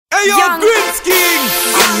Hey yo, Green King.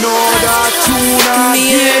 I know that tune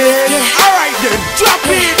again. Alright then, drop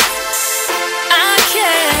it. I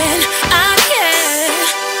can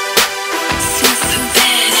see so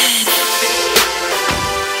bad.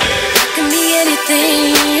 Can be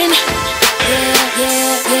anything. Yeah.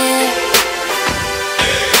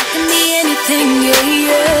 Can be anything,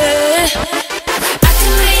 yeah. I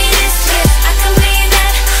can be this, yeah. I can be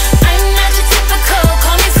that. I'm not your typical,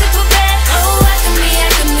 call me super bad. Oh, I can be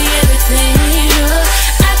everything.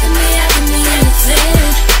 I can be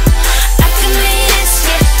anything. I can be this,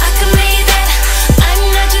 yeah. I can be that. I'm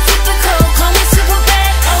not your typical, call me super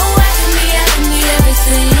bad. Oh, I can be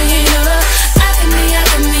everything. I can be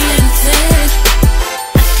anything.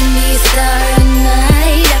 I can be a star at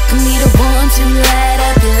night. I can be the one to light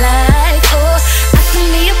up your life. Oh, I can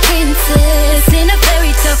be a princess in a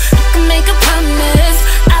fairy tale. I can make a promise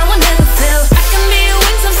I will never fail. I can be a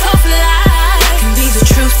wings of soft light. I can be the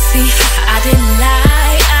truth, see, I didn't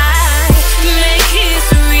lie. I make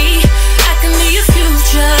history. I can be your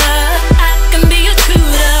future. I can be your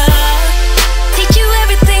tutor. Teach you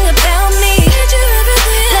everything about me.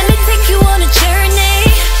 Let me take you on a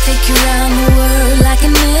journey. Take you around the world like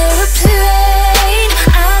an airplane.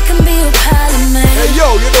 I can be a pilot, man. Hey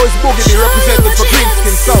yo, you know it's Boogie D representing for Green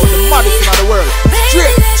Skin Sound, the maddest in the world.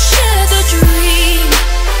 Straight. Let's share the dream.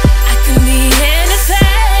 I can be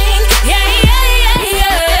anything. Yeah.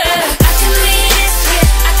 I can be this, yeah.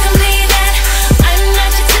 I can be that. I'm not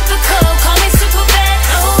your typical, call me super bad.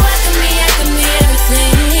 Oh, I can be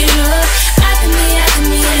everything. I can be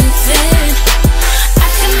anything. I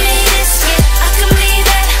can be this, yeah. I can be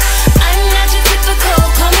that. I'm not your typical,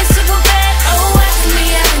 call me super bad. Oh, I can be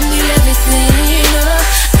everything.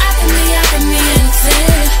 I can be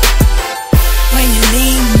anything. When you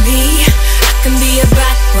need me, I can be a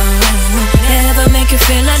backbone. Never make you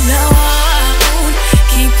feel alone.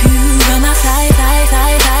 Keep you on my side.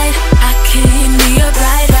 I can be a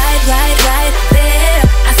right there.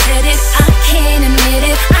 I said it, I can't admit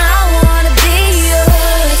it. I wanna be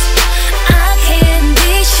yours. I can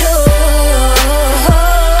be sure.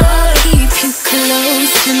 I'll keep you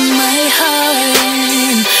close to my heart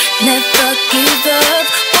and never give up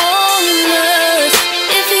on us.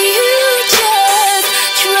 If you just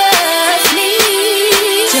trust me,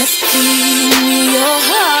 just give me your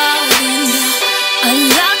heart and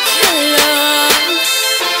unlock your love.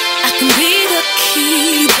 I can be the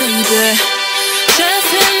key, baby. Just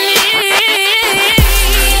let me. I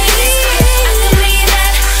can be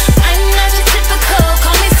that. I'm not your typical,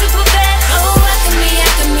 call me super bad. Oh, I can be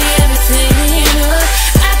everything.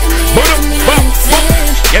 I can be anything.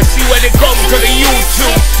 You see when it comes to the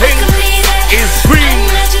YouTube thing, it's Green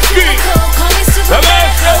King. The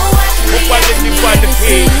master, who wanted to find the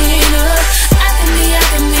king. I can be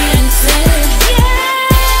anything.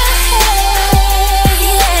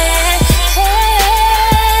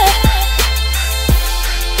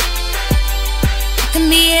 I can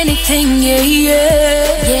be anything, yeah.